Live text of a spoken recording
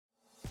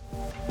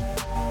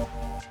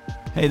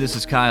Hey, this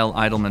is Kyle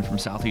Idleman from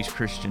Southeast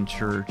Christian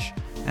Church,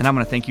 and I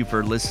want to thank you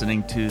for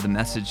listening to the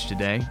message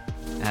today.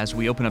 As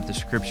we open up the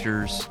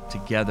scriptures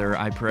together,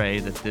 I pray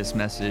that this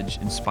message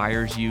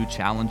inspires you,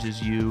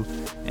 challenges you,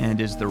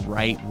 and is the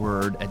right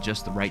word at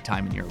just the right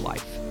time in your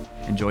life.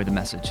 Enjoy the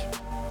message.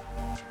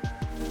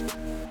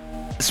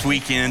 This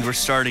weekend, we're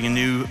starting a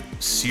new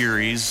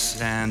series,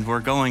 and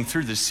we're going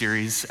through this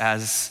series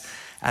as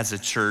a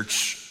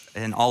church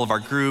in all of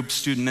our groups,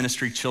 student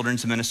ministry,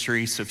 children's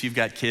ministry. So if you've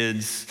got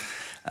kids,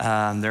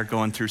 they're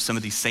going through some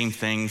of these same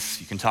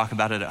things. You can talk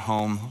about it at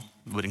home.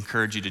 Would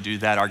encourage you to do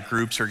that. Our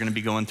groups are going to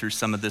be going through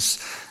some of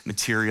this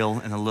material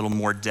in a little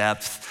more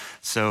depth.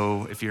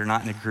 So if you're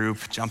not in a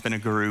group, jump in a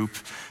group.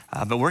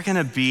 But we're going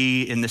to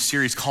be in this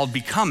series called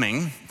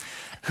Becoming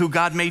Who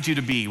God Made You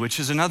to Be, which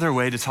is another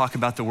way to talk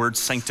about the word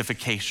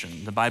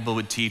sanctification. The Bible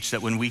would teach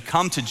that when we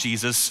come to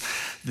Jesus,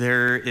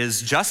 there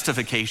is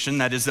justification,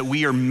 that is that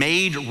we are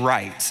made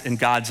right in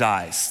God's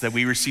eyes, that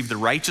we receive the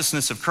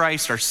righteousness of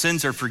Christ, our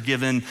sins are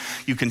forgiven.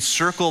 You can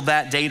circle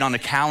that date on a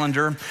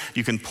calendar,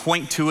 you can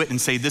point to it and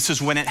say, this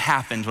is when it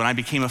happened, when I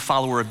became a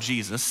follower of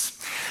Jesus.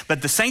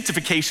 But the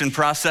sanctification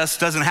process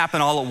doesn't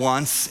happen all at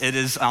once, it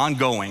is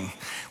ongoing.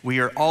 We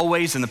are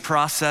always in the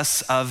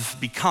process of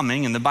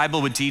becoming, and the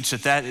Bible would teach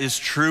that that is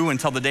true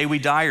until the day we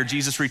die or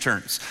Jesus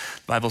returns.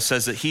 The Bible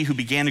says that he who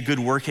began a good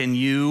work in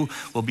you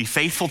will be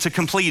faithful to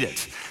complete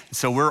it.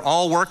 So we're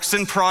all works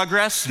in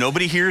progress.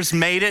 Nobody here's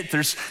made it.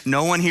 There's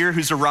no one here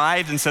who's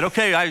arrived and said,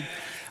 okay,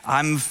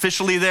 I'm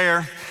officially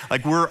there.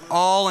 Like, we're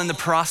all in the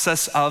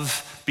process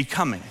of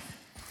becoming.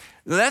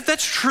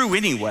 That's true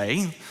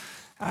anyway.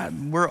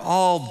 We're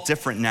all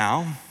different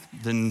now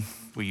than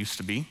we used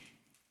to be.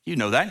 You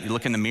know that. You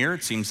look in the mirror,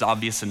 it seems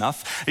obvious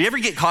enough. You ever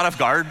get caught off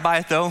guard by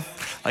it though?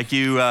 Like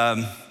you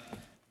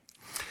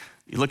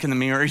look in the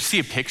mirror, you see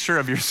a picture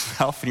of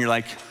yourself and you're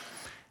like,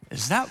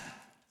 is that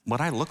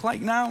what I look like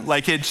now?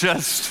 Like, it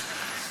just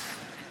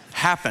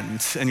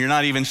happened and you're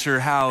not even sure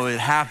how it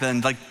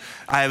happened. Like,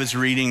 I was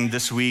reading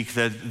this week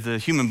that the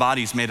human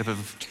body is made up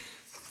of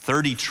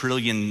 30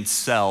 trillion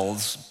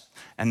cells,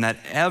 and that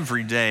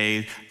every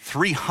day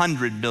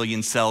 300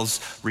 billion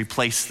cells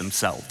replace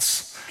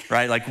themselves.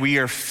 Right? Like, we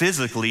are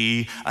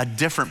physically a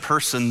different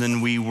person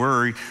than we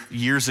were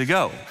years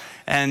ago.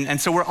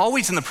 And so we're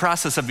always in the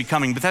process of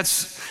becoming, but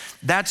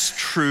that's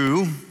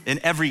true in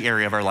every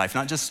area of our life,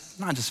 not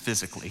just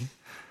physically.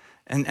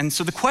 And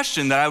so the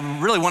question that I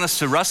really want us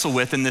to wrestle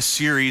with in this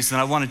series, and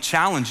I want to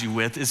challenge you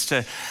with, is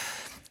to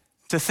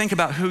think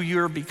about who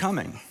you're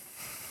becoming.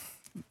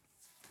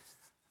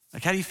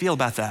 Like, how do you feel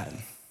about that?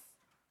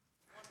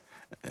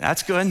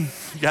 That's good.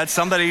 You got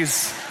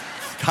somebody's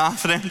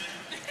confident.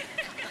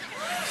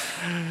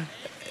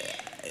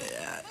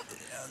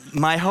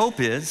 My hope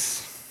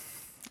is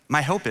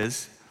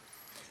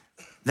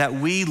that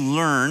we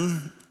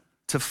learn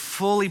to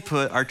fully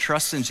put our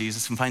trust in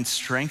Jesus and find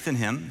strength in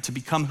him to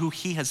become who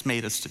he has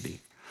made us to be.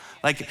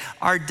 Like,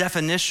 our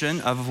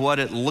definition of what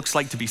it looks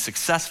like to be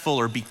successful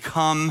or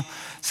become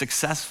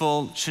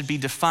successful should be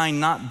defined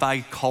not by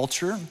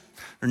culture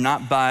or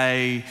not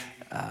by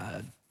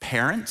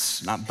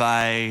parents, not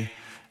by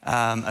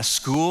a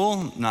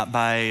school, not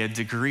by a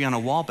degree on a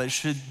wall, but it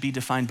should be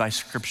defined by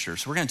scripture.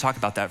 So we're going to talk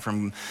about that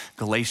from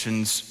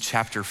Galatians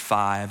chapter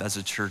 5 as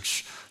a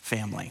church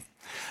family.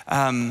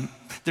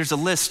 There's a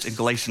list in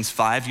Galatians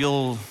 5.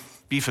 You'll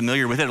be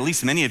familiar with it, at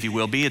least many of you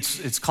will be.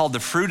 It's called the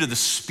fruit of the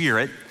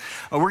Spirit.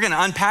 We're going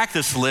to unpack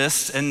this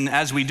list, and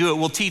as we do it,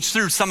 we'll teach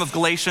through some of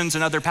Galatians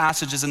and other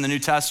passages in the New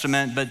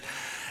Testament, but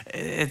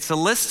it's a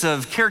list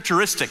of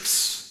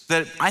characteristics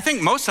that I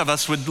think most of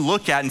us would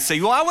look at and say,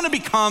 well, I want to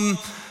become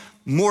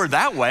more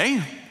that way.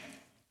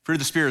 Fruit of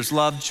the Spirit is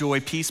love, joy,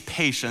 peace,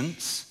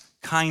 patience,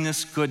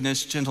 kindness,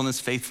 goodness, gentleness,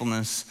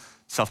 faithfulness,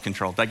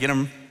 self-control. Did I get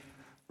them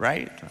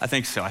right? I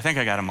think so. I think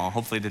I got them all.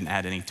 Hopefully I didn't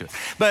add any to it.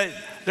 But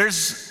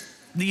there's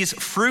these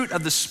fruit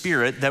of the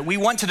Spirit that we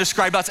want to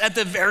describe us. At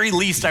the very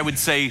least, I would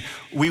say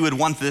we would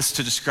want this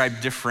to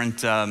describe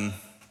different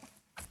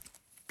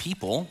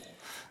people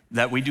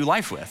that we do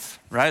life with,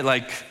 right?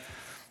 Like,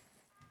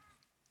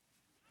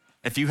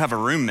 if you have a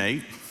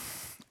roommate,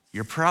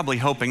 you're probably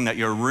hoping that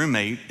your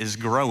roommate is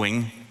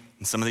growing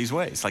in some of these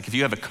ways. Like, if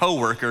you have a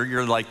coworker,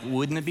 you're like,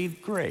 wouldn't it be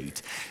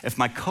great if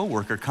my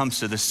coworker comes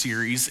to the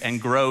series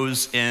and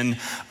grows in,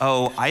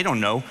 I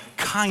don't know,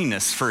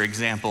 kindness, for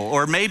example.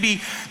 Or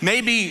maybe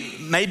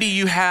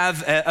you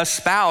have a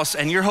spouse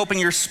and you're hoping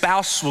your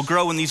spouse will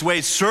grow in these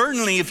ways.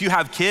 Certainly, if you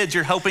have kids,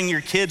 you're hoping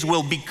your kids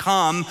will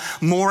become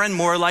more and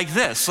more like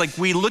this. Like,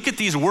 we look at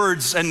these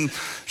words and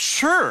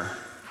sure,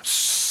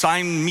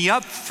 sign me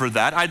up for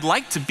that. I'd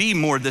like to be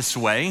more this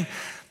way.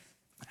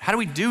 How do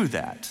we do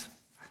that?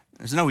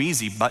 There's no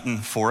easy button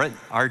for it.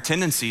 Our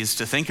tendency is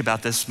to think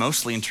about this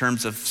mostly in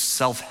terms of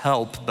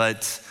self-help,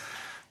 but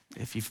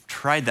if you've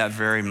tried that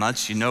very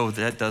much, you know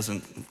that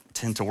doesn't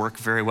tend to work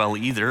very well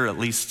either, at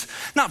least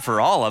not for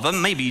all of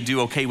them. Maybe you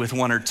do okay with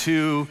one or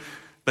two,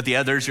 but the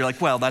others, you're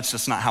like, well, that's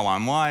just not how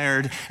I'm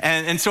wired.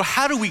 And so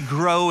how do we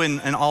grow in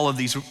all of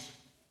these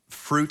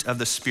fruit of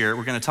the Spirit.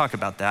 We're going to talk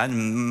about that.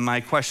 And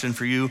my question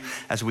for you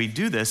as we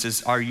do this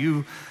is, are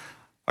you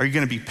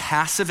going to be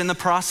passive in the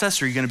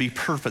process, or are you going to be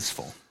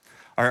purposeful?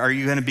 Are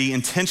you going to be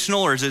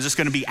intentional, or is it just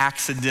going to be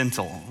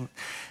accidental?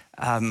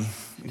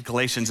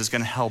 Galatians is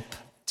going to help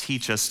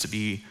teach us to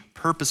be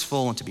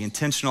purposeful and to be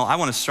intentional. I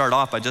want to start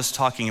off by just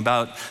talking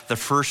about the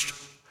first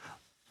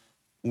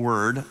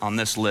word on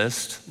this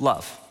list,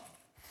 love.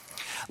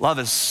 Love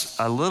is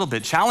a little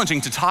bit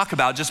challenging to talk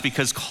about just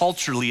because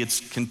culturally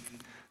it's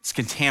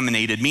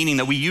contaminated, meaning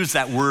that we use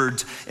that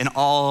word in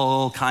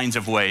all kinds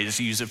of ways.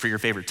 You use it for your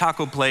favorite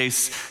taco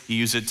place. You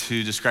use it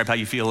to describe how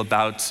you feel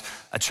about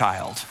a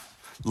child.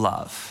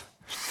 Love.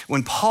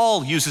 When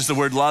Paul uses the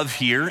word love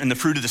here in the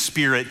fruit of the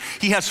Spirit,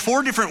 he has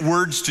 4 different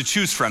words to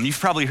choose from. You've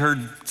probably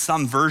heard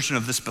some version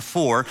of this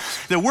before.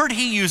 The word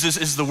he uses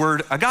is the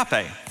word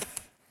agape,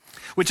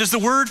 which is the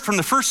word from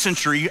the first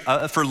century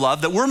for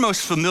love that we're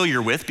most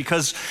familiar with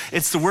because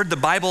it's the word the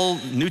Bible,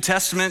 New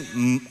Testament,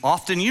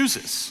 often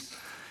uses.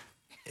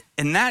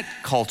 In that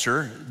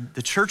culture,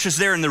 the churches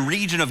there in the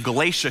region of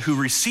Galatia who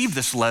received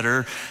this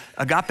letter,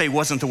 agape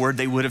wasn't the word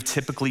they would have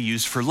typically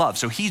used for love.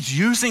 So he's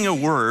using a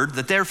word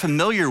that they're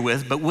familiar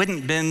with but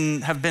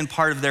wouldn't have been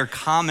part of their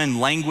common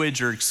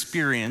language or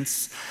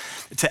experience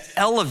to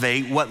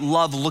elevate what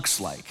love looks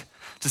like.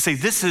 To say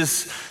this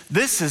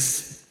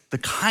is the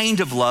kind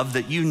of love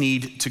that you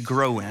need to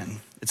grow in.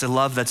 It's a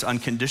love that's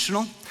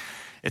unconditional.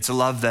 It's a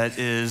love that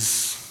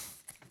is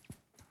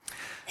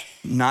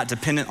not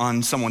dependent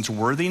on someone's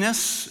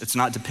worthiness. It's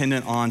not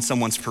dependent on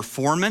someone's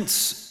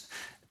performance.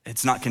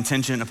 It's not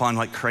contingent upon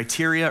like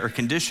criteria or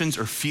conditions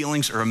or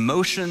feelings or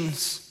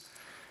emotions.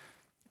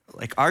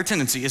 Like our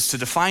tendency is to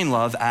define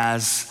love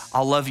as,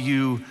 I'll love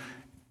you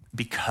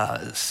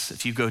because.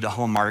 If you go to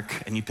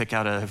Hallmark and you pick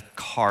out a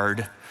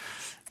card,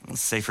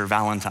 let's say for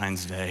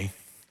Valentine's Day,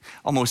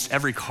 almost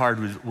every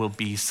card will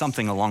be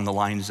something along the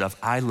lines of,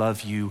 I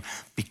love you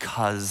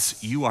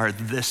because you are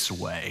this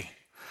way.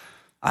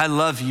 I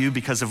love you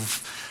because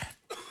of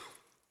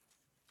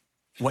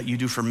what you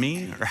do for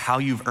me or how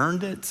you've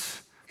earned it.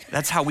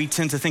 That's how we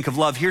tend to think of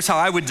love. Here's how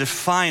I would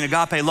define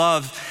agape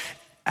love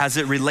as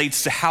it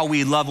relates to how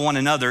we love one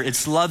another.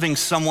 It's loving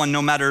someone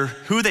no matter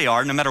who they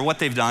are, no matter what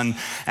they've done,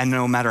 and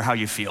no matter how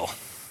you feel.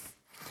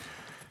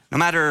 No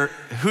matter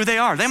who they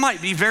are. They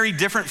might be very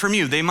different from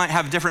you. They might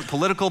have different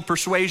political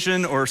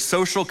persuasion or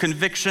social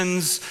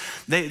convictions.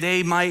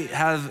 They might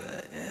have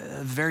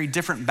very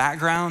different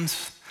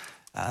backgrounds.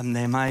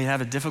 They might have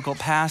a difficult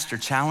past or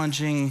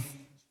challenging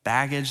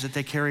baggage that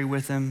they carry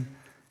with them.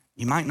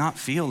 You might not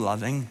feel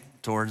loving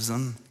towards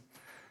them.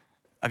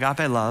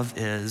 Agape love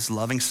is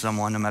loving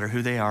someone no matter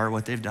who they are,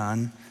 what they've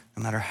done,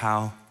 no matter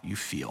how you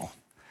feel.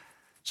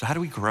 So how do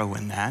we grow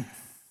in that?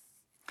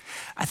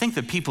 I think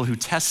the people who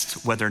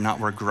test whether or not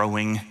we're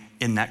growing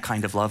in that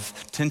kind of love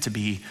tend to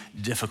be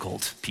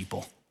difficult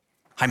people,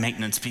 high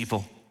maintenance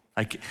people.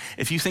 Like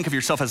if you think of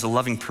yourself as a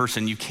loving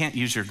person, you can't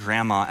use your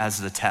grandma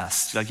as the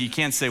test. Like you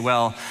can't say,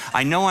 well,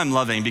 I know I'm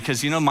loving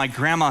because my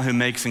grandma who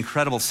makes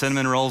incredible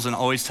cinnamon rolls and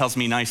always tells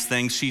me nice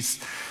things,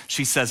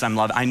 she says I'm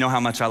loving. I know how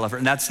much I love her.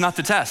 And that's not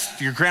the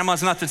test. Your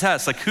grandma's not the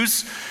test. Like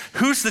who's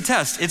the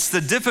test? It's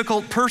the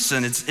difficult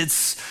person.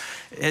 It's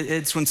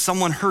when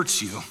someone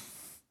hurts you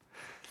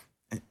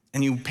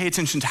and you pay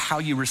attention to how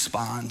you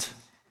respond.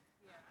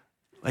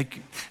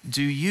 Like,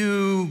 do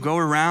you go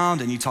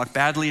around and you talk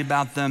badly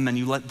about them and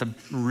you let the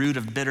root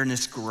of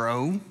bitterness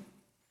grow?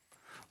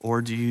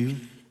 Or do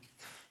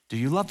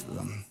you love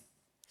them?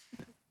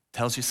 It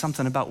tells you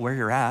something about where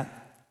you're at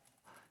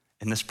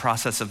in this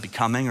process of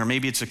becoming, or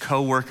maybe it's a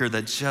coworker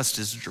that just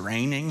is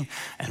draining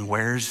and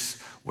wears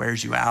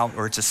you out,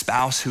 or it's a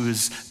spouse who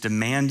is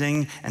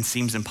demanding and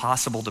seems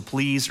impossible to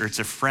please, or it's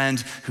a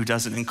friend who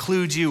doesn't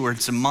include you, or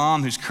it's a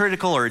mom who's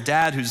critical, or a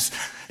dad who's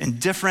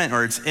indifferent,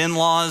 or it's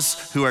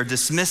in-laws who are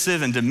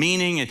dismissive and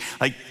demeaning.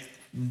 Like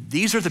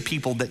these are the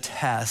people that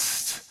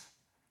test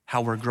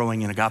how we're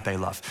growing in agape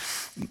love.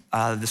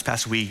 This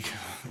past week,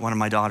 one of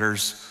my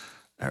daughters,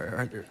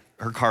 her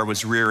car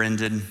was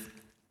rear-ended.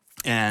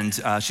 And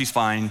she's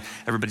fine,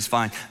 everybody's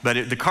fine,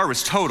 but the car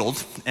was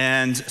totaled.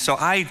 And so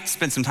I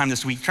spent some time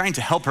this week trying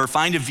to help her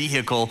find a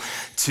vehicle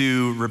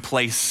to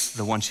replace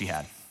the one she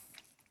had.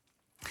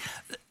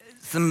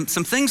 Some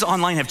things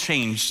online have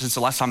changed since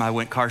the last time I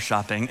went car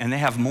shopping, and they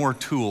have more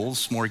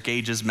tools, more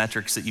gauges,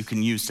 metrics that you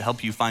can use to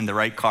help you find the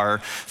right car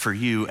for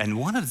you. And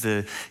one of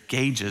the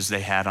gauges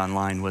they had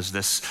online was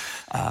this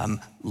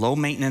low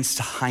maintenance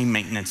to high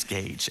maintenance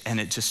gauge. And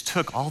it just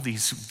took all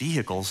these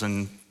vehicles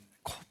and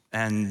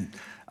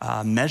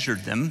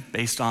measured them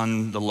based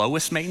on the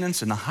lowest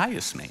maintenance and the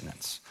highest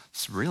maintenance.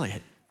 It's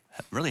really,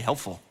 really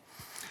helpful.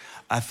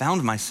 I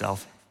found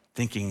myself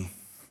thinking,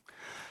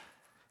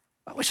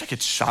 I wish I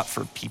could shop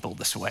for people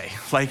this way.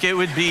 Like it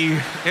would be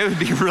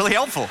really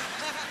helpful.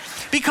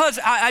 Because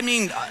I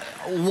mean,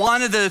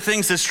 one of the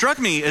things that struck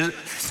me is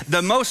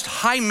the most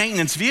high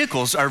maintenance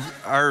vehicles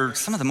are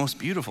some of the most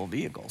beautiful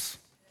vehicles.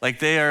 Like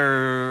they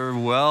are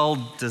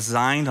well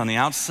designed on the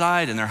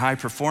outside and they're high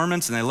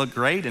performance and they look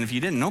great. And if you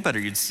didn't know better,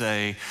 you'd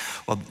say,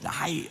 well,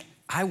 I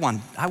I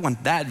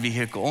want that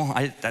vehicle.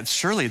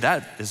 Surely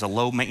that is a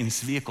low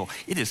maintenance vehicle.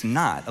 It is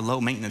not a low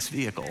maintenance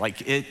vehicle.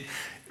 Like it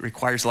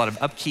requires a lot of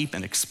upkeep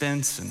and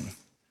expense,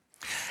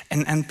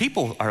 and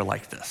people are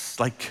like this.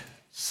 Like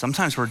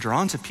sometimes we're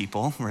drawn to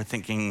people. We're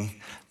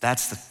thinking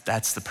that's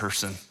the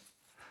person.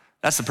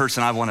 That's the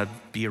person I want to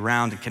be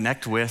around and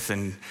connect with,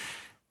 and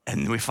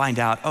we find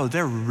out, oh,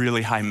 they're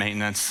really high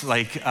maintenance.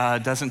 Like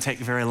it doesn't take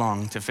very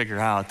long to figure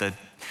out that.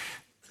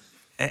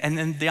 And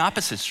then the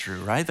opposite's true,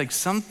 right? Like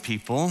some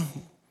people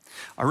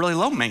are really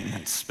low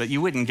maintenance, but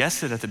you wouldn't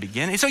guess it at the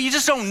beginning. So you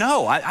just don't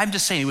know. I'm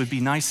just saying it would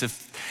be nice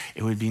if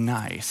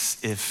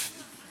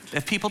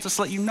people just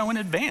let you know in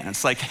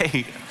advance. Like,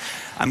 hey,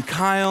 I'm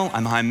Kyle,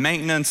 I'm high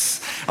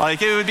maintenance.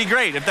 Like it would be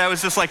great if that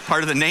was just like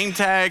part of the name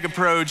tag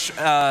approach.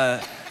 I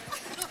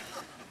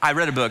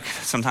read a book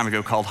some time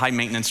ago called High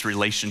Maintenance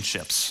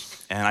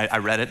Relationships. And I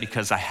read it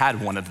because I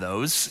had one of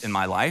those in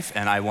my life,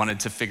 and I wanted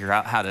to figure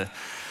out how to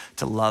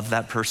love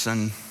that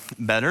person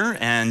better.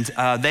 And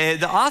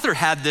the author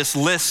had this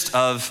list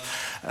of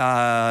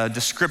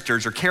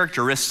descriptors or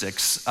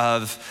characteristics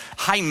of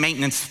high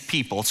maintenance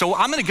people. So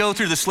I'm gonna go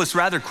through this list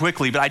rather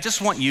quickly, but I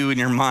just want you in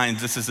your mind,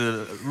 this is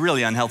a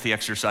really unhealthy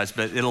exercise,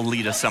 but it'll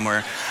lead us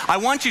somewhere. I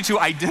want you to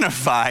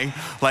identify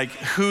like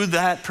who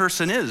that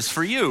person is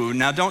for you.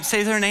 Now don't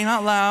say their name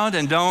out loud,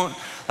 and don't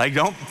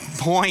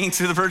point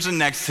to the person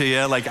next to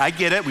you. Like, I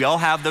get it, we all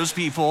have those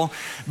people,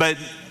 but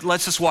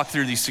let's just walk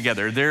through these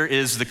together. There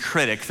is the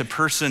critic, the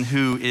person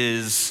who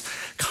is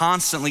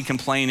constantly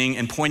complaining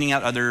and pointing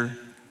out other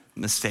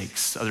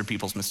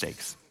people's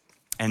mistakes.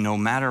 And no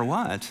matter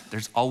what,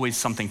 there's always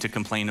something to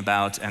complain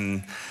about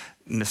and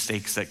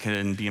mistakes that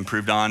can be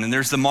improved on. And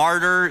there's the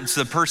martyr. It's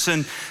the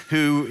person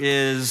who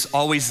is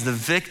always the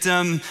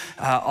victim,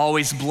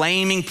 always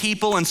blaming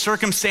people and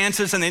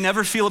circumstances, and they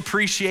never feel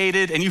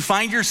appreciated. And you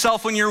find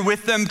yourself when you're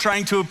with them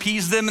trying to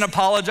appease them and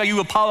apologize.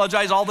 You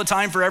apologize all the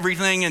time for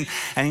everything,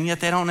 and yet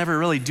they don't ever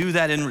really do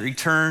that in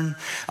return.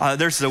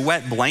 There's the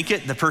wet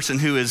blanket, the person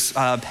who is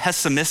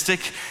pessimistic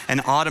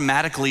and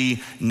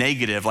automatically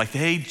negative, like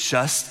they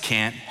just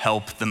can't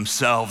help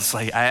themselves.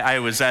 Like I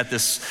was at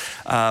this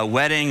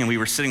wedding, and we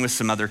were sitting with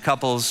some other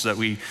couples that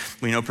we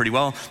know pretty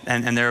well,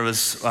 and there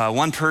was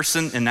one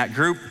person in that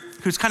group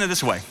who's kind of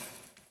this way.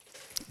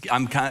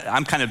 I'm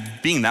kind of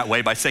being that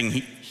way by saying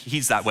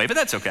he's that way, but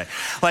that's okay.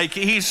 Like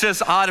he's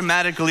just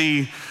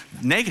automatically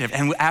negative.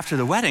 And after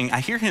the wedding, I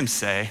hear him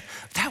say,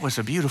 "That was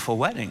a beautiful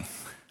wedding,"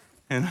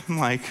 and I'm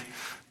like,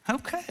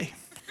 "Okay,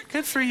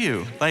 good for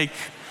you. Like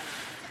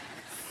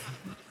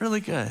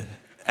really good."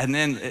 And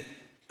then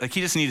like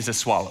he just needed to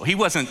swallow. He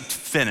wasn't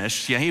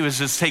finished. Yeah, he was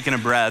just taking a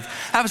breath.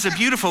 That was a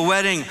beautiful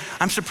wedding.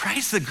 I'm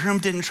surprised the groom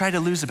didn't try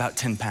to lose about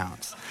 10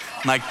 pounds.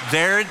 I'm like,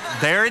 there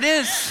it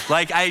is.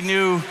 Like I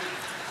knew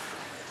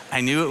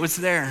it was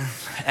there.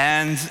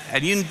 And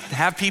you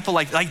have people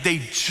like they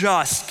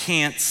just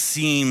can't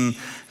seem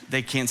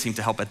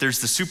to help it.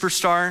 There's the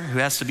superstar who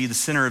has to be the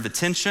center of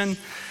attention.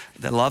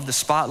 They love the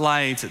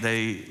spotlight.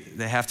 They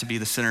have to be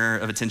the center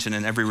of attention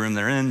in every room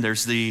they're in.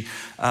 There's the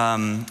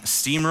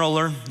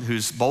steamroller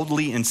who's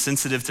boldly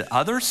insensitive to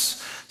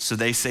others. So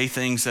they say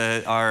things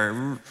that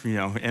are,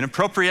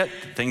 inappropriate,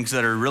 things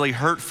that are really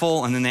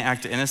hurtful, and then they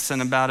act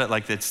innocent about it,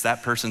 like it's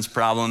that person's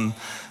problem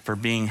for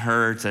being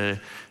hurt.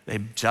 They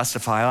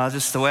justify,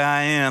 just the way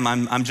I am.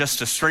 I'm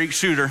just a straight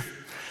shooter.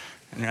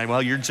 And you're like,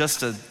 well, you're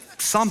just a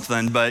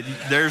something, but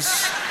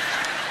there's...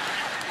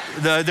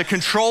 The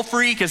control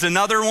freak is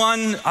another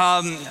one,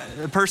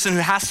 the person who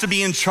has to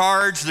be in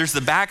charge. There's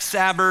the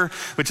backstabber,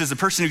 which is the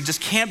person who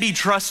just can't be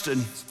trusted.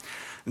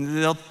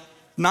 They'll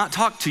not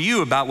talk to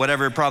you about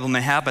whatever problem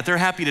they have, but they're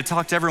happy to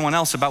talk to everyone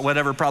else about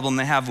whatever problem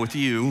they have with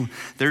you.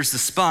 There's the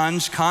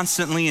sponge,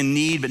 constantly in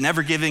need, but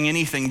never giving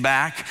anything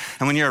back.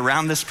 And when you're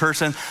around this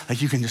person,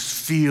 like you can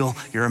just feel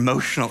your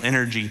emotional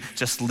energy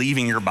just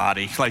leaving your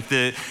body. Like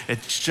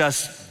it's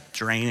just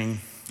draining.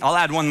 I'll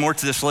add one more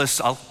to this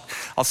list.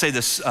 I'll say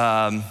this,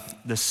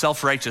 the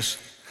self-righteous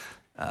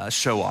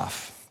show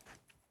off.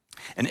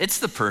 And it's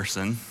the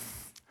person,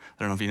 I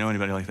don't know if you know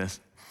anybody like this,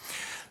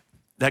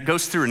 that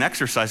goes through an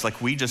exercise like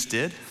we just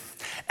did,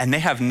 and they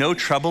have no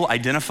trouble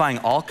identifying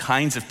all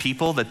kinds of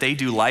people that they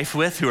do life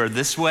with who are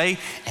this way,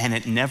 and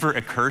it never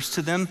occurs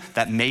to them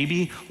that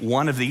maybe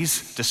one of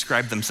these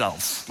describe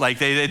themselves. Like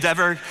they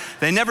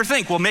never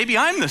think, well, maybe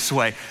I'm this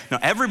way. No,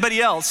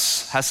 everybody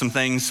else has some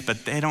things,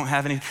 but they don't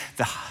have any.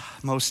 The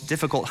most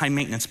difficult high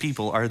maintenance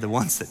people are the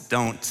ones that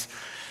don't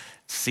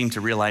seem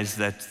to realize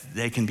that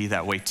they can be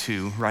that way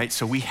too, right?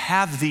 So we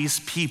have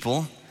these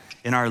people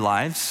in our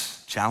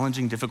lives,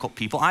 challenging, difficult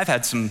people. I've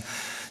had some,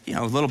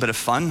 a little bit of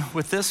fun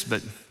with this,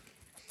 but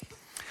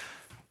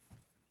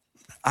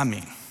I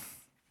mean,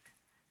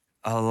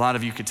 a lot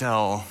of you could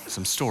tell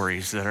some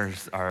stories that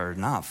are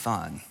not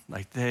fun.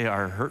 Like they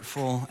are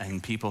hurtful,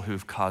 and people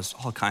who've caused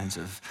all kinds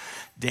of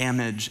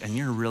damage, and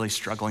you're really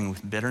struggling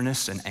with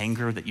bitterness and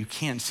anger that you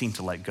can't seem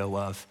to let go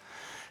of.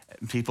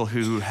 People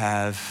who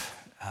have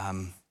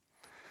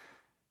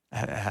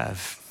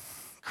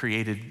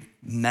created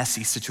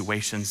messy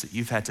situations that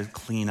you've had to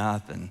clean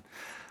up, and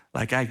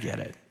like I get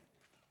it.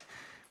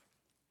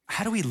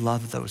 how do we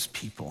love those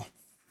people?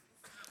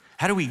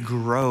 How do we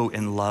grow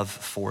in love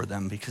for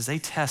them? Because they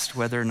test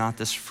whether or not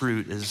this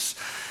fruit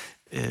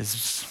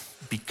is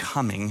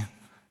becoming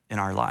in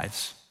our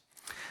lives.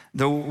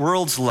 The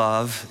world's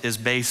love is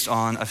based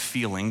on a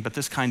feeling, but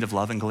this kind of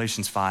love in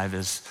Galatians 5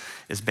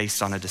 is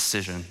based on a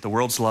decision. The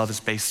world's love is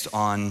based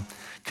on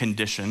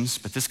conditions,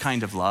 but this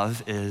kind of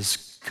love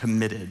is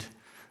committed.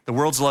 The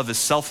world's love is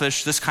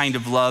selfish. This kind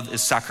of love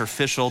is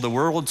sacrificial. The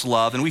world's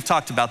love, and we've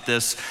talked about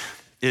this,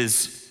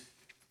 is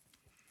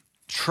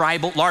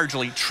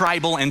largely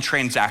tribal and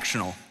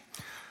transactional.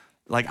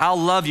 Like, I'll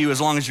love you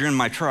as long as you're in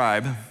my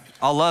tribe.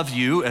 I'll love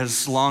you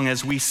as long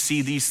as we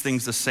see these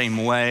things the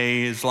same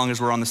way, as long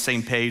as we're on the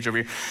same page over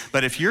here.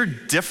 But if you're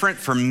different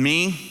from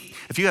me,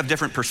 if you have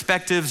different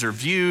perspectives or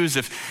views,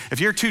 if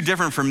you're too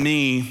different from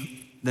me,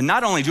 then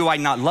not only do I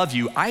not love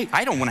you,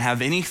 I don't want to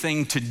have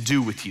anything to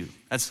do with you.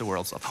 That's the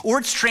world's love. Or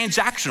it's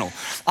transactional.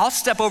 I'll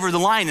step over the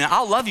line and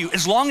I'll love you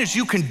as long as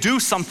you can do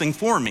something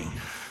for me,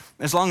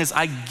 as long as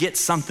I get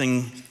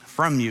something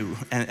from you.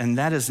 And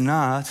that is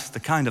not the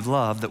kind of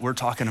love that we're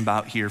talking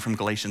about here from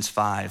Galatians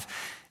 5.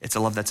 It's a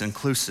love that's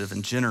inclusive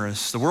and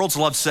generous. The world's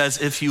love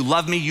says, if you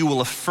love me, you will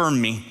affirm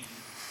me.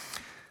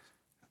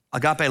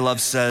 Agape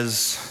love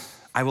says,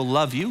 I will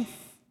love you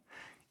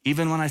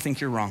even when I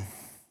think you're wrong.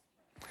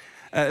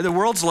 The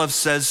world's love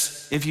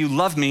says, if you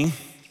love me,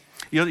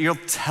 you'll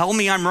tell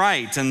me I'm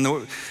right. And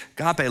the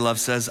agape love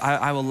says,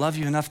 I will love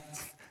you enough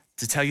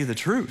to tell you the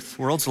truth.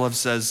 World's love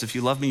says, if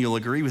you love me, you'll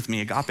agree with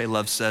me. Agape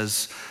love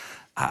says,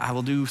 I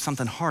will do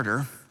something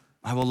harder.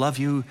 I will love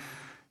you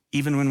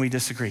even when we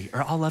disagree,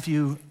 or I'll love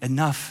you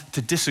enough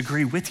to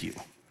disagree with you.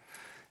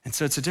 And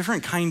so it's a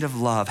different kind of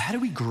love. How do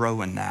we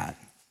grow in that?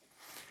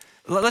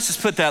 Let's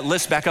just put that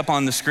list back up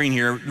on the screen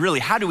here. Really,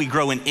 how do we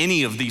grow in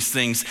any of these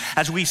things?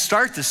 As we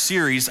start the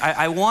series,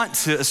 I want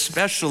to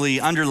especially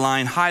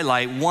underline,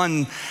 highlight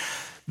one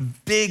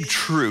big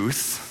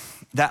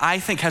truth that I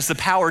think has the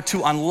power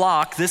to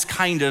unlock this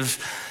kind of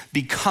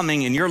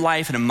becoming in your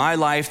life and in my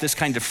life, this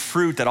kind of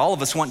fruit that all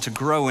of us want to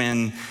grow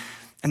in.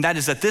 And that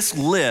is that this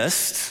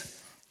list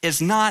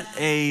is not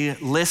a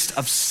list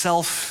of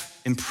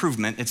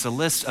self-improvement, it's a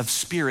list of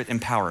spirit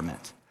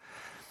empowerment.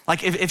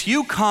 Like if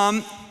you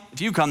come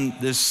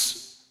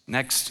this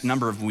next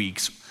number of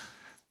weeks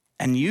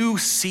and you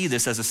see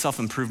this as a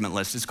self-improvement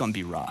list, it's gonna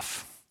be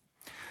rough.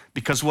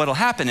 Because what'll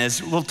happen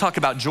is we'll talk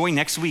about joy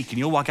next week and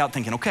you'll walk out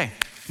thinking, okay,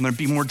 I'm gonna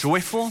be more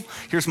joyful.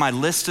 Here's my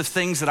list of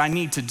things that I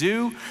need to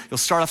do. You'll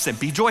start off saying,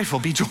 be joyful,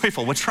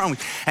 what's wrong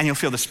with you? And you'll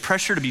feel this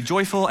pressure to be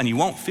joyful and you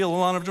won't feel a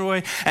lot of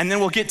joy. And then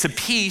we'll get to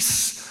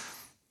peace,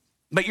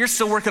 but you're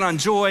still working on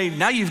joy.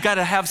 Now you've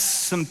gotta have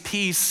some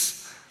peace.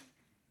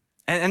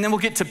 And then we'll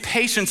get to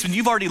patience, and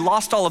you've already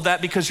lost all of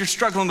that because you're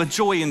struggling with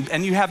joy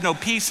and you have no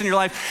peace in your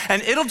life.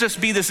 And it'll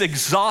just be this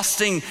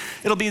exhausting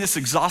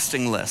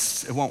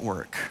list. It won't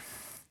work.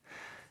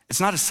 It's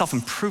not a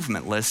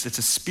self-improvement list, it's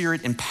a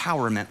spirit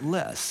empowerment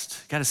list.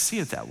 You gotta see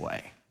it that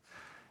way.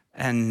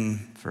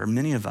 And for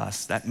many of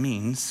us, that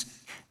means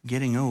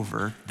getting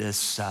over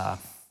this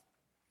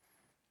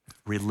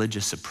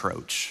religious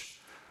approach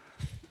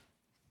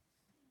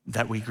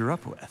that we grew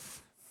up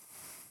with.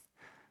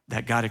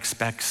 That God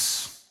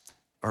expects,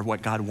 or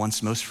what God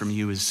wants most from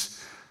you is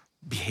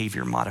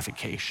behavior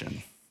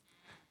modification.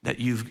 That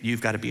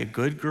you've got to be a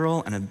good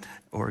girl and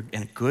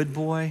a good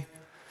boy,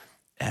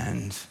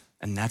 and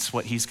that's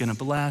what he's gonna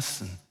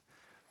bless.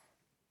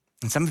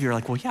 And some of you are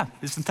like, well, yeah,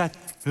 isn't that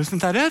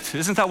it?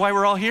 Isn't that why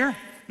we're all here?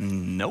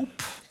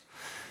 Nope.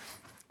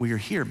 We are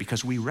here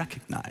because we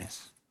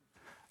recognize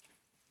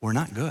we're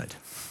not good.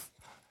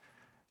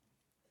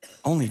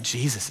 Only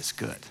Jesus is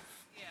good.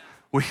 Yeah.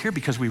 We're here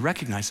because we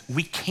recognize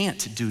we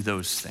can't do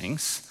those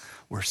things.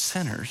 We're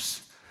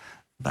sinners,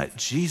 but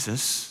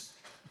Jesus,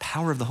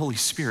 power of the Holy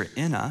Spirit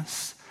in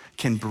us,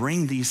 can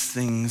bring these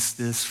things,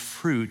 this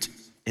fruit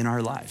in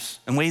our lives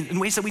in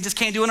ways that we just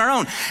can't do on our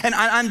own. And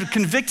I'm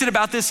convicted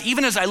about this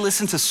even as I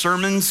listen to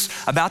sermons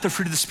about the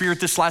fruit of the Spirit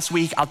this last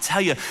week. I'll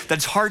tell you that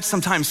it's hard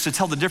sometimes to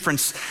tell the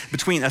difference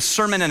between a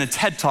sermon and a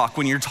TED Talk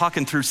when you're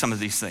talking through some of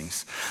these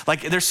things.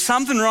 Like there's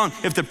something wrong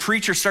if the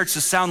preacher starts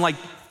to sound like,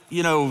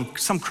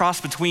 some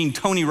cross between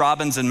Tony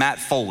Robbins and Matt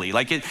Foley.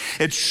 Like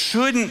it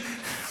shouldn't,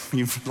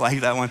 you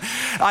like that one?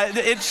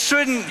 It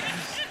shouldn't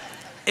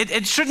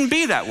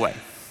be that way.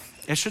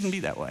 It shouldn't be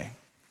that way.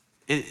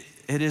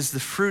 It is the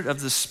fruit of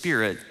the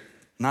Spirit,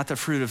 not the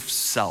fruit of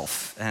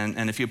self.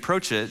 And if you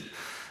approach it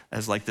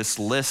as like this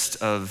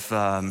list of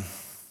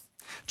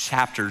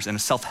chapters in a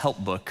self-help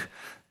book,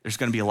 there's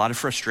gonna be a lot of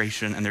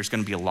frustration and there's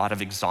gonna be a lot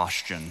of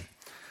exhaustion.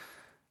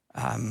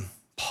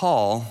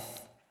 Paul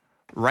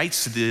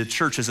writes to the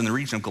churches in the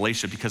region of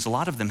Galatia because a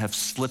lot of them have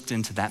slipped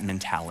into that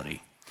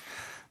mentality.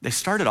 They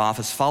started off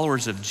as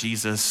followers of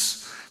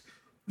Jesus,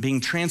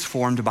 being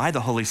transformed by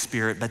the Holy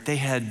Spirit, but they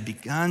had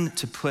begun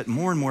to put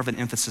more and more of an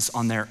emphasis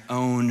on their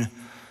own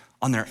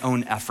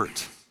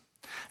effort.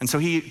 And so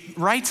he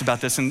writes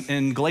about this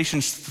in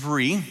Galatians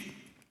 3,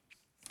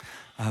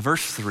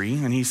 verse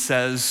 3, and he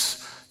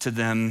says to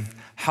them,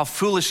 how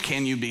foolish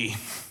can you be?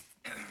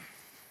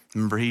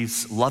 Remember,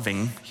 he's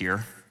loving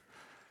here.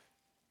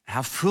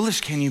 How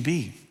foolish can you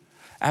be?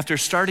 After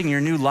starting your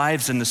new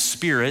lives in the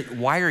Spirit,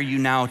 why are you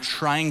now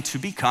trying to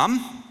become?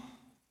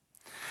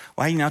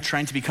 Why are you now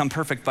trying to become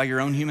perfect by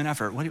your own human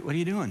effort? What are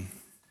you doing?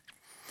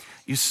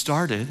 You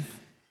started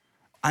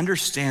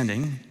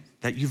understanding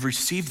that you've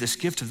received this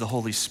gift of the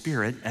Holy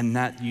Spirit, and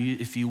that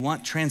if you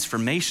want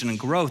transformation and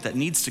growth, that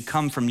needs to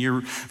come from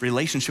your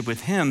relationship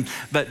with Him,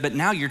 but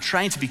now you're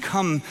trying to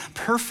become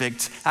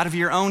perfect out of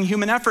your own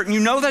human effort, and you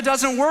know that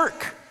doesn't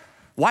work.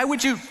 Why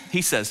would you,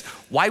 he says,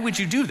 why would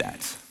you do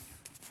that?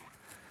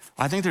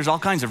 I think there's all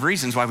kinds of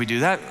reasons why we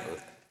do that.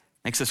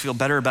 Makes us feel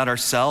better about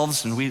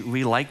ourselves, and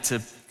we like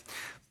to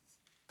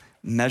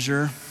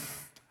measure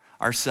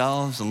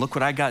ourselves, and look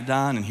what I got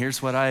done, and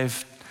here's what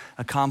I've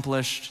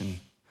accomplished, and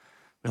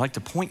we like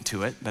to point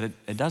to it, but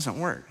it doesn't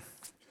work.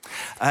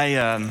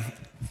 I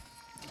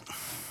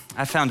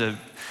found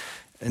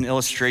an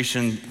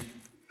illustration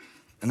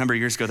a number of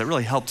years ago that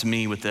really helped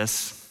me with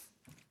this.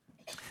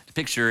 To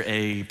picture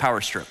a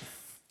power strip.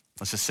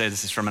 Let's just say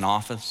this is from an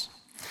office.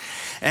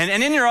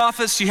 And in your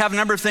office, you have a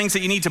number of things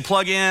that you need to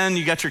plug in.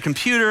 You got your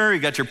computer, you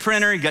got your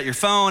printer, you got your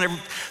phone,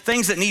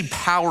 things that need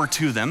power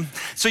to them.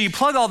 So you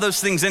plug all those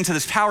things into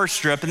this power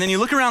strip, and then you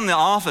look around the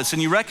office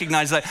and you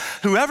recognize that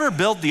whoever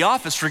built the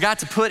office forgot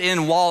to put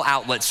in wall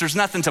outlets. There's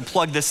nothing to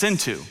plug this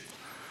into.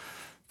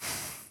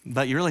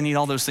 But you really need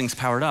all those things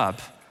powered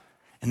up.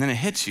 And then it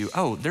hits you,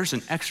 oh, there's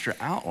an extra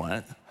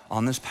outlet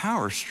on this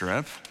power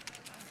strip.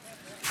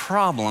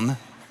 Problem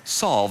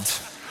solved.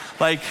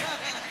 Like,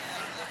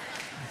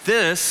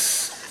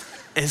 this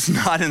is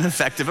not an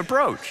effective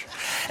approach.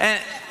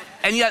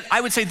 And yet I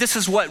would say this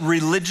is what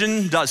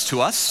religion does to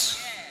us.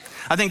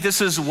 I think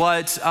this is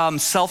what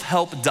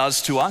self-help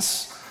does to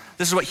us.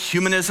 This is what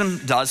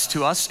humanism does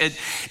to us.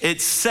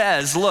 It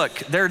says, look,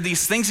 there are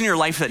these things in your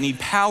life that need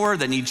power,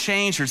 that need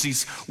change. There's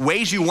these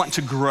ways you want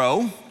to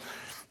grow.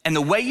 And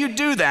the way you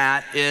do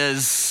that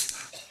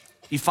is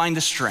you find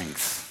the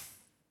strength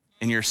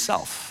in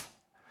yourself.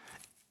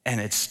 And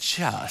it's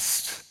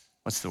just,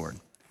 what's the word?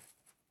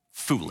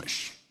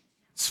 Foolish.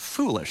 It's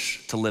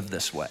foolish to live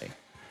this way.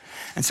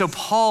 And so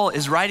Paul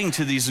is writing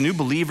to these new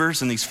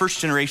believers and these first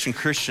generation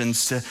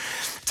Christians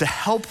to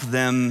help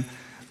them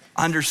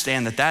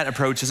understand that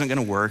approach isn't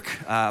gonna work.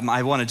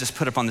 I wanna just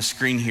put up on the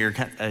screen here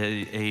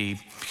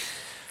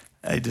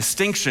a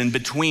distinction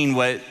between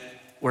what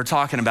we're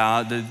talking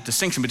about, the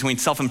distinction between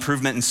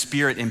self-improvement and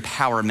spirit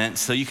empowerment,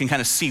 so you can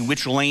kind of see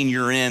which lane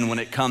you're in when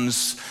it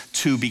comes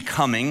to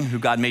becoming who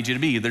God made you to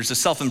be. There's a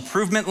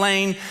self-improvement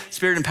lane,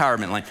 spirit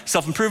empowerment lane.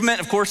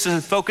 Self-improvement, of course,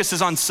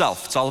 focuses on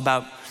self. It's all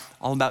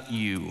about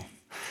you.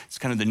 It's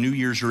kind of the New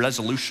Year's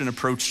resolution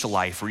approach to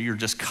life, where you're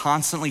just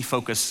constantly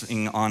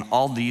focusing on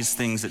all these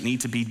things that need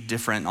to be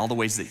different, all the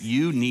ways that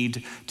you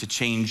need to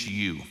change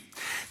you.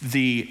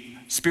 The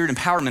spirit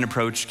empowerment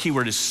approach,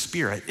 keyword is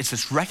spirit. It's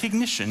this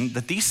recognition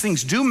that these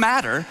things do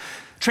matter.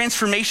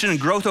 Transformation and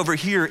growth over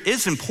here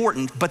is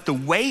important, but the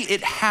way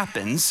it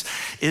happens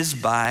is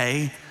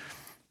by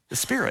the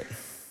Spirit.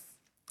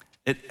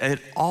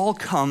 It all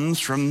comes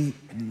from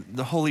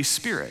the Holy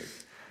Spirit.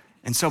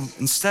 And so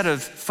instead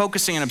of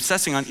focusing and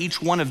obsessing on each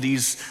one of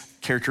these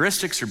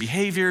characteristics or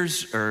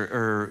behaviors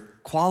or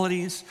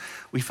qualities,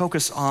 we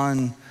focus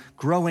on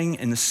growing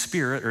in the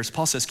Spirit, or as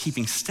Paul says,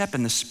 keeping step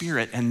in the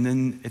Spirit, and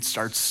then it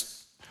starts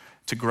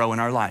to grow in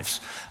our lives.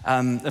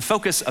 The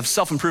focus of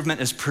self-improvement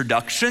is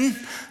production.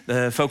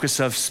 The focus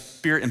of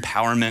spirit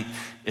empowerment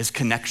is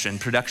connection.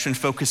 Production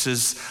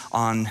focuses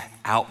on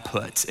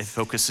output. It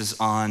focuses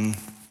on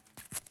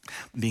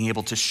being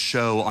able to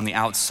show on the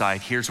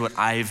outside, here's what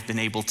I've been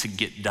able to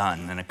get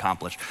done and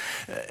accomplish.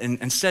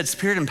 Instead,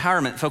 spirit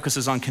empowerment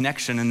focuses on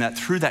connection, and that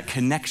through that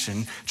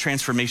connection,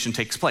 transformation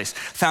takes place.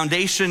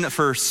 Foundation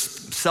for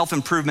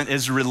self-improvement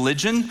is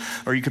religion,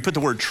 or you could put the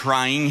word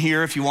trying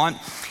here if you want,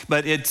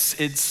 but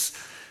it's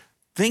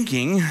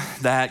thinking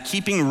that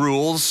keeping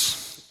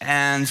rules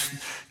and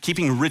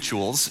keeping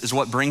rituals is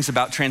what brings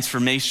about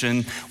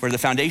transformation, where the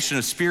foundation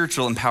of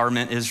spiritual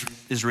empowerment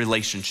is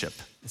relationship.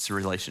 It's a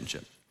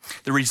relationship.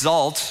 The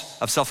result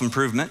of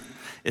self-improvement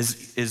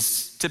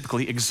is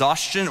typically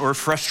exhaustion or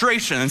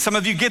frustration. And some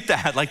of you get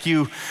that, like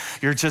you're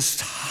just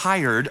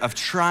tired of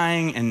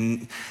trying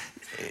and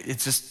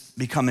it's just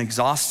become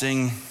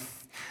exhausting.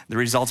 The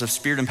result of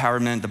spirit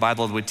empowerment, the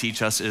Bible would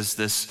teach us, is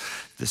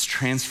this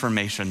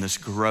transformation, this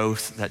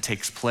growth that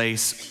takes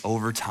place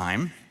over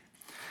time.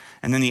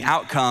 And then the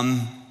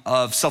outcome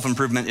of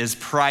self-improvement is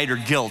pride or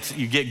guilt.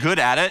 You get good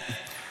at it.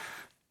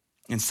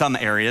 In some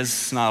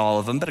areas, not all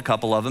of them, but a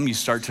couple of them, you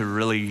start to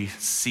really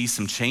see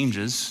some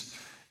changes,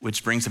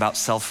 which brings about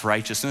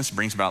self-righteousness,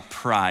 brings about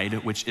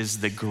pride, which is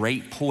the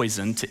great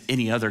poison to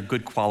any other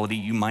good quality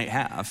you might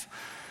have.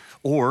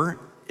 Or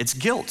it's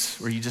guilt,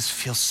 where you just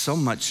feel so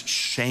much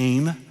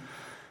shame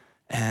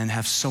and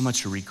have so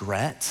much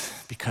regret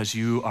because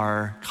you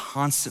are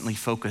constantly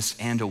focused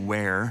and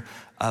aware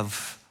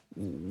of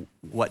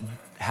what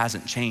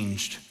hasn't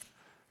changed.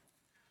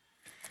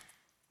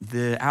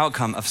 The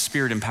outcome of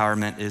spirit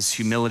empowerment is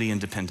humility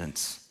and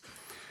dependence.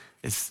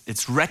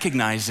 It's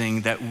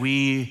recognizing that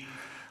we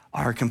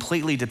are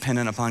completely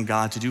dependent upon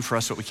God to do for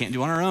us what we can't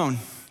do on our own,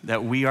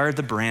 that we are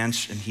the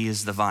branch and he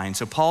is the vine.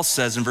 So Paul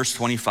says in verse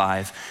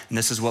 25, and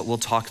this is what we'll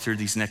talk through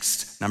these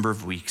next number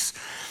of weeks,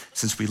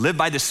 since we live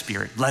by the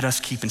Spirit, let us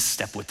keep in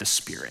step with the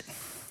Spirit.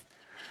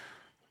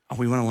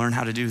 We want to learn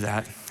how to do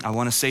that. I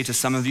want to say to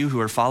some of you who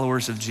are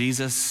followers of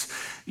Jesus,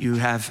 you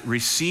have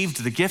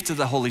received the gift of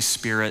the Holy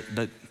Spirit,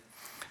 but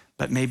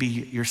maybe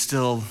you're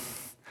still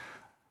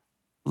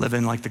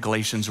living like the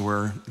Galatians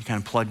were, you kind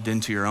of plugged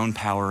into your own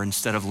power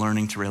instead of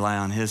learning to rely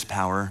on his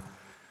power.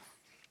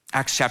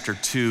 Acts chapter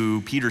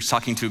 2, Peter's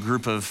talking to a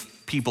group of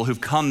people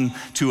who've come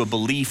to a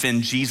belief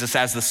in Jesus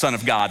as the Son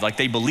of God. Like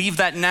they believe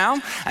that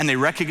now, and they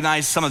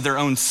recognize some of their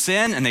own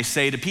sin, and they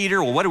say to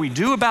Peter, well, what do we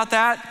do about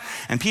that?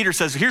 And Peter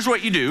says, here's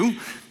what you do.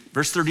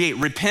 Verse 38,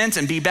 repent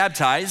and be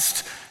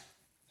baptized,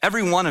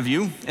 every one of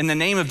you, in the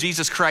name of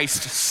Jesus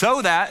Christ,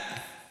 so that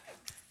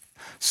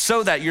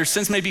your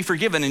sins may be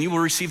forgiven and you will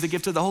receive the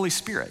gift of the Holy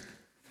Spirit.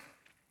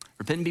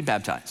 Repent and be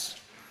baptized.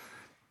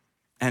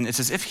 And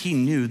it's as if he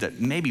knew that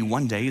maybe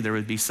one day there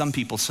would be some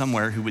people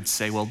somewhere who would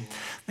say, well,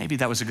 maybe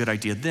that was a good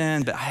idea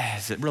then, but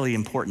is it really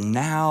important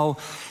now?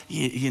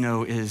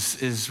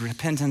 Is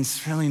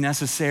repentance really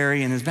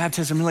necessary? And is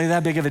baptism really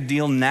that big of a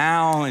deal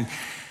now?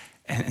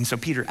 And so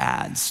Peter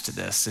adds to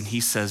this, and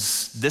he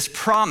says, this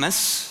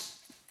promise,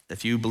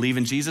 if you believe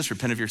in Jesus,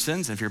 repent of your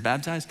sins, and if you're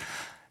baptized,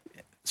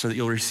 so that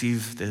you'll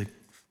receive the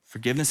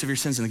forgiveness of your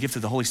sins and the gift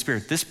of the Holy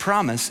Spirit. This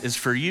promise is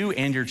for you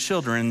and your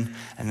children.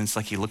 And it's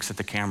like he looks at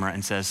the camera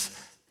and says,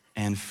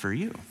 and for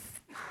you,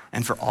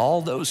 and for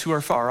all those who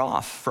are far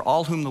off, for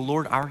all whom the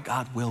Lord our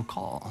God will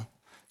call.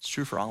 It's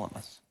true for all of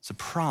us. It's a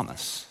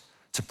promise.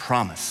 It's a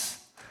promise.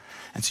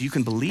 And so you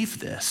can believe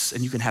this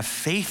and you can have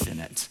faith in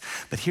it.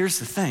 But here's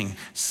the thing.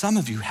 Some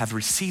of you have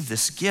received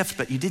this gift,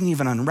 but you didn't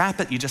even unwrap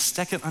it. You just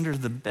stuck it under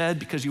the bed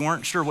because you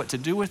weren't sure what to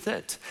do with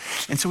it.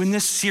 And so in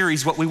this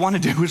series, what we want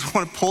to do is we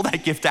want to pull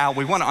that gift out.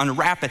 We want to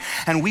unwrap it,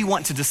 and we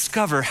want to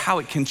discover how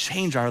it can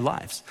change our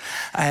lives.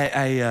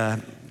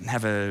 I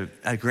have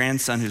a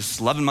grandson who's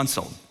 11 months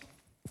old.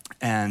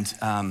 And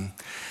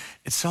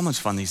it's so much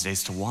fun these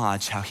days to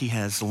watch how he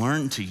has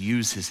learned to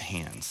use his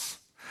hands.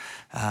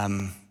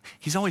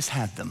 He's always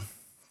had them,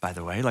 by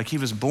the way. Like he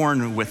was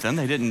born with them.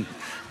 They didn't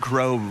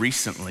grow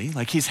recently.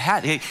 Like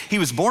he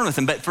was born with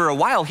them, but for a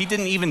while he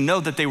didn't even know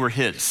that they were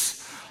his.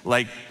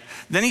 Like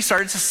then he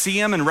started to see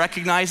them and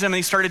recognize them, and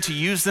he started to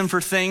use them for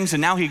things,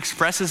 and now he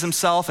expresses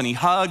himself, and he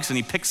hugs, and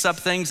he picks up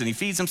things, and he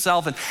feeds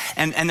himself,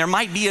 and there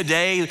might be a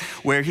day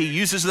where he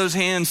uses those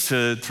hands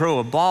to throw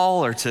a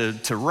ball or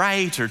to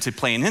write or to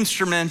play an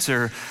instrument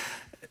or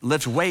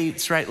lift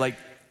weights, right? Like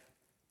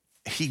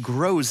he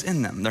grows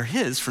in them. They're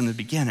his from the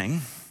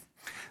beginning,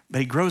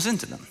 but he grows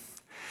into them.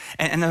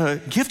 And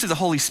the gift of the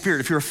Holy Spirit,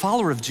 if you're a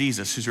follower of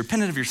Jesus who's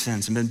repented of your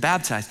sins and been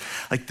baptized,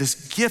 like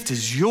this gift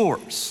is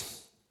yours.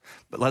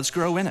 But let's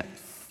grow in it.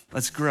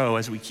 Let's grow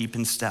as we keep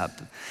in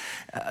step.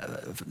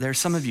 There are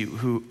some of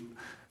you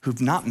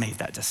who've not made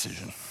that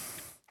decision.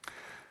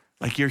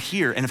 Like you're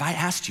here, and if I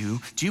asked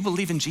you, do you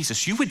believe in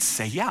Jesus? You would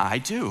say, yeah, I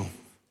do.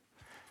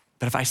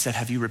 But if I said,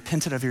 have you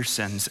repented of your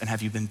sins and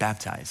have you been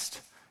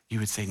baptized? You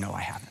would say, no,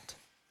 I haven't.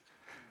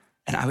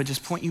 And I would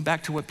just point you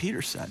back to what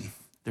Peter said.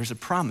 There's a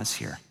promise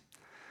here.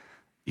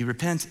 You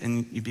repent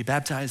and you be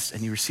baptized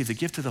and you receive the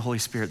gift of the Holy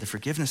Spirit, the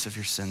forgiveness of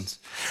your sins.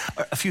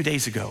 A few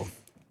days ago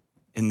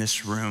in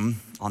this room,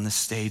 on this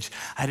stage,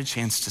 I had a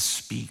chance to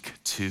speak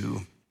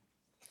to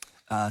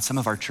some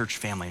of our church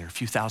family, a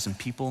few thousand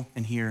people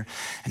in here,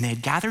 and they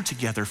had gathered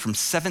together from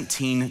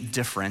 17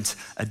 different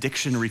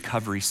addiction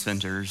recovery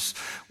centers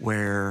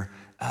where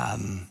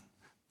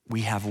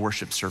we have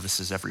worship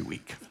services every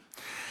week.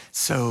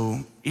 So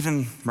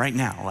even right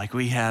now, like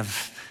we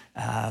have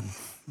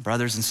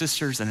brothers and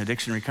sisters in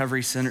addiction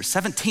recovery centers,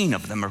 17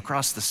 of them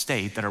across the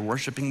state that are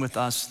worshiping with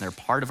us. They're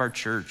part of our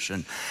church.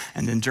 And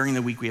then during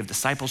the week, we have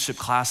discipleship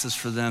classes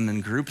for them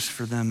and groups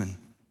for them. And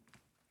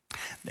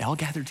they all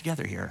gathered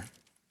together here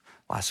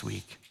last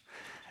week.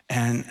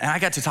 And I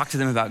got to talk to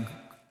them about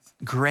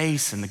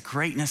grace and the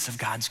greatness of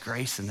God's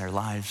grace in their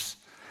lives.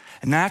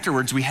 And then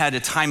afterwards, we had a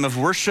time of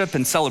worship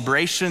and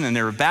celebration, and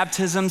there were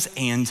baptisms,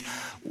 and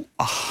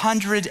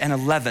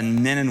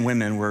 111 men and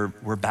women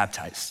were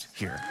baptized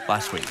here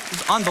last week. It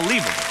was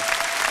unbelievable.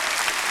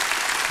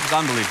 It was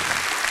unbelievable.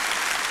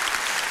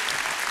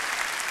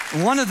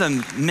 One of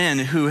the men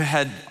who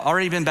had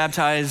already been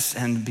baptized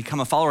and become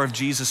a follower of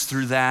Jesus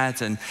through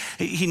that, and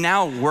he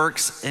now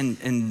works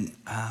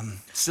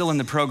still in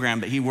the program,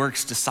 but he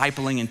works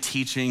discipling and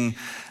teaching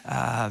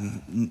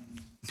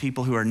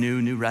people who are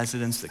new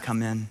residents that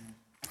come in.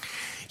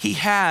 He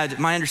had,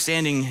 my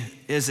understanding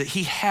is that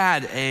he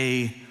had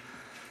a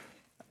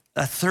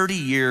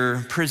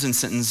 30-year prison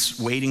sentence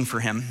waiting for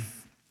him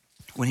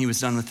when he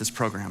was done with this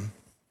program.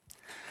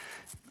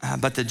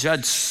 But the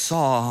judge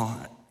saw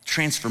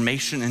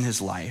transformation in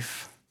his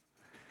life.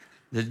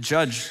 The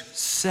judge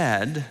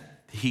said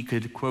he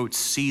could, quote,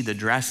 see the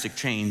drastic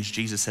change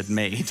Jesus had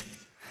made.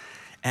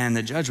 And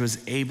the judge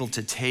was able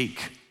to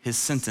take his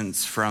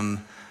sentence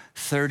from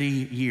 30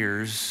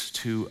 years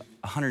to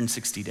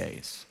 160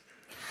 days.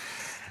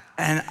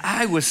 And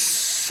I was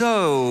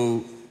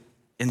so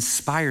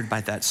inspired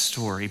by that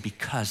story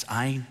because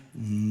I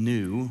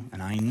knew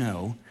and I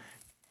know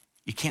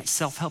you can't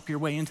self-help your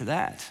way into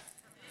that.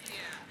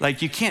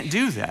 Like, you can't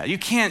do that. You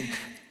can't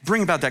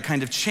bring about that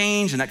kind of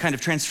change and that kind of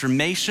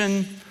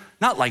transformation,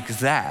 not like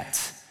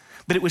that.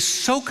 But it was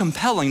so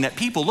compelling that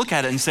people look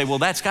at it and say, well,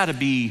 that's gotta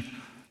be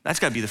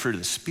the fruit of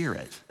the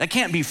Spirit. That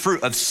can't be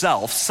fruit of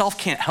self. Self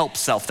can't help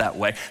self that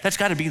way. That's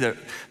gotta be the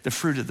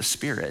fruit of the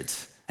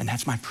Spirit. And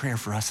that's my prayer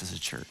for us as a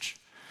church,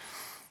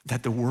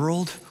 that the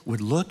world would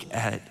look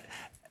at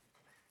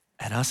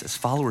us as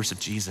followers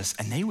of Jesus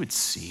and they would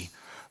see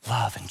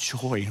love and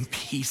joy and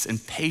peace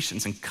and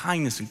patience and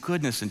kindness and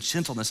goodness and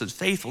gentleness and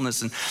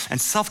faithfulness and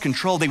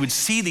self-control. They would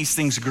see these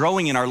things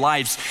growing in our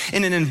lives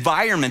in an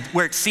environment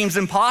where it seems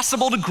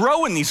impossible to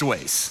grow in these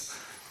ways.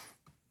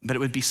 But it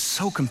would be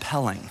so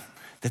compelling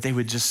that they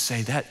would just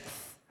say, that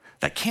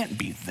can't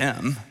be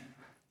them.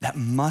 That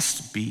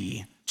must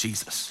be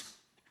Jesus.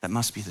 That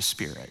must be the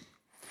Spirit.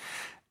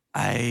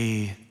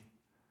 I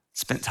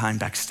spent time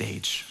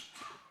backstage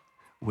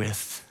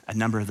with a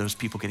number of those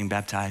people getting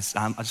baptized.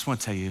 I just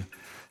want to tell you,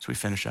 as we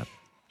finish up,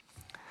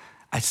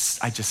 I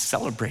just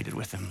celebrated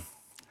with them.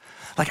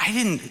 Like, I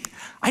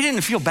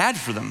didn't feel bad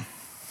for them.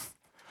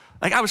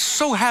 Like, I was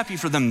so happy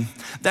for them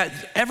that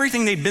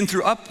everything they'd been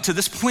through up to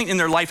this point in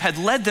their life had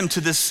led them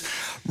to this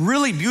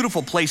really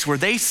beautiful place where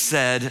they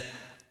said,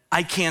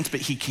 I can't,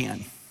 but he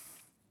can.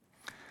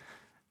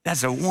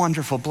 That's a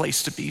wonderful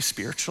place to be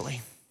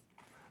spiritually.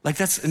 Like,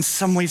 that's in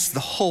some ways the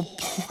whole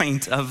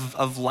point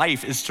of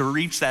life, is to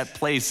reach that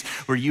place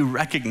where you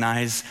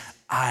recognize,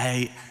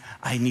 I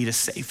need a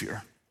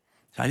Savior.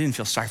 So I didn't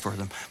feel sorry for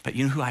them, but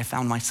you know who I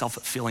found myself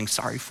feeling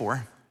sorry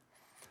for?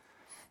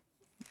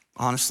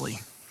 Honestly,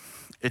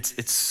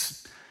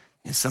 it's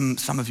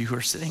some of you who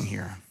are sitting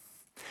here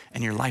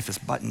and your life is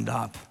buttoned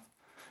up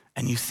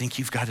and you think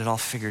you've got it all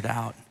figured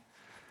out,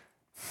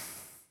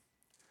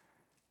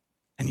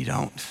 and you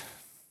don't.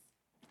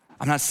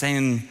 I'm not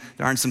saying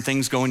there aren't some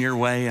things going your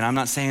way, and I'm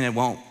not saying it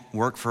won't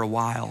work for a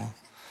while,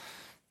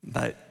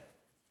 but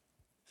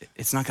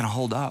it's not gonna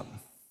hold up.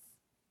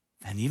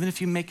 And even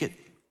if you make it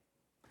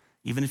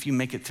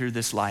through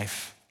this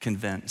life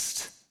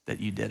convinced that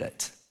you did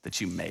it, that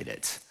you made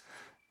it,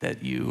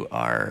 that you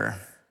are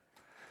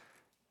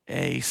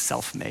a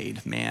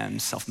self-made man,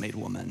 self-made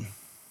woman,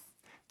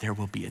 there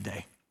will be a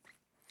day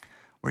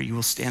where you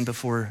will stand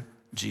before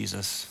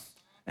Jesus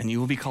and you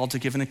will be called to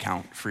give an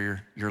account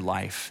for your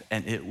life,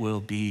 and it will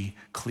be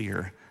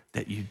clear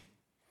that you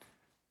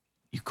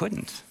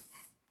couldn't.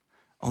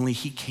 Only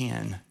he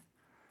can.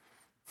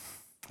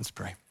 Let's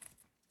pray.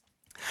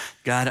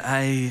 God,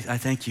 I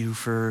thank you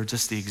for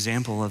just the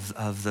example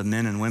of the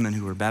men and women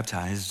who were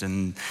baptized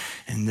in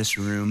this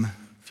room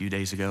a few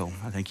days ago.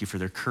 I thank you for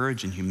their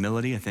courage and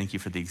humility. I thank you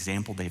for the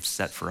example they've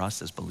set for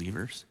us as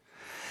believers.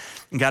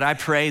 And God, I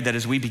pray that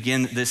as we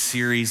begin this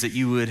series, that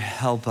you would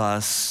help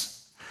us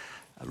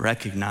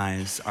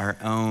recognize our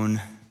own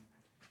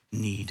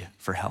need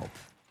for help.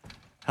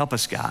 Help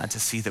us, God, to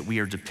see that we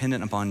are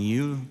dependent upon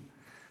you,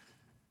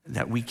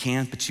 that we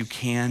can't, but you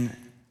can.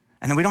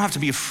 And then we don't have to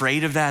be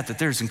afraid of that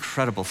there's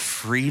incredible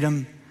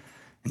freedom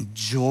and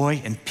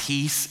joy and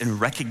peace in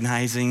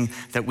recognizing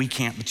that we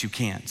can't, but you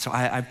can. So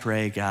I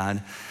pray,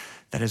 God,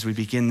 that as we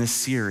begin this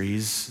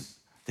series,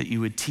 that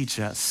you would teach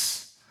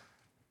us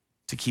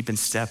to keep in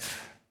step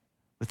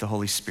with the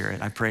Holy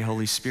Spirit. I pray,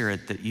 Holy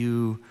Spirit, that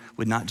you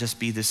would not just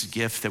be this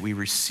gift that we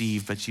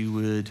receive, but you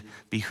would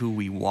be who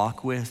we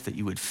walk with, that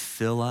you would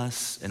fill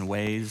us in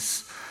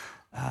ways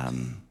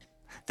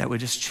that would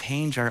just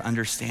change our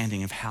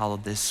understanding of how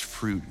this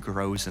fruit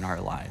grows in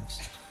our lives.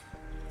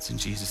 It's in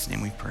Jesus'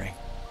 name we pray.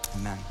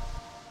 Amen.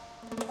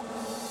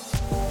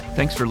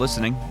 Thanks for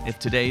listening. If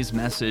today's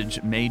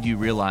message made you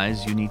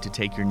realize you need to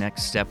take your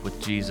next step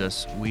with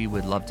Jesus, we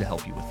would love to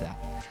help you with that.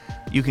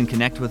 You can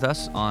connect with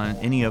us on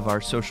any of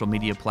our social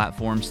media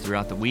platforms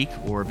throughout the week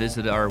or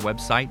visit our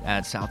website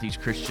at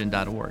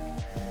southeastchristian.org.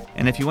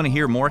 And if you want to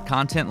hear more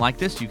content like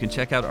this, you can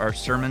check out our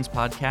sermons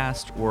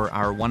podcast or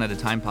our One at a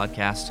Time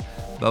podcast.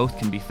 Both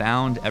can be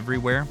found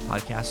everywhere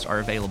podcasts are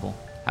available.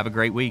 Have a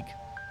great week.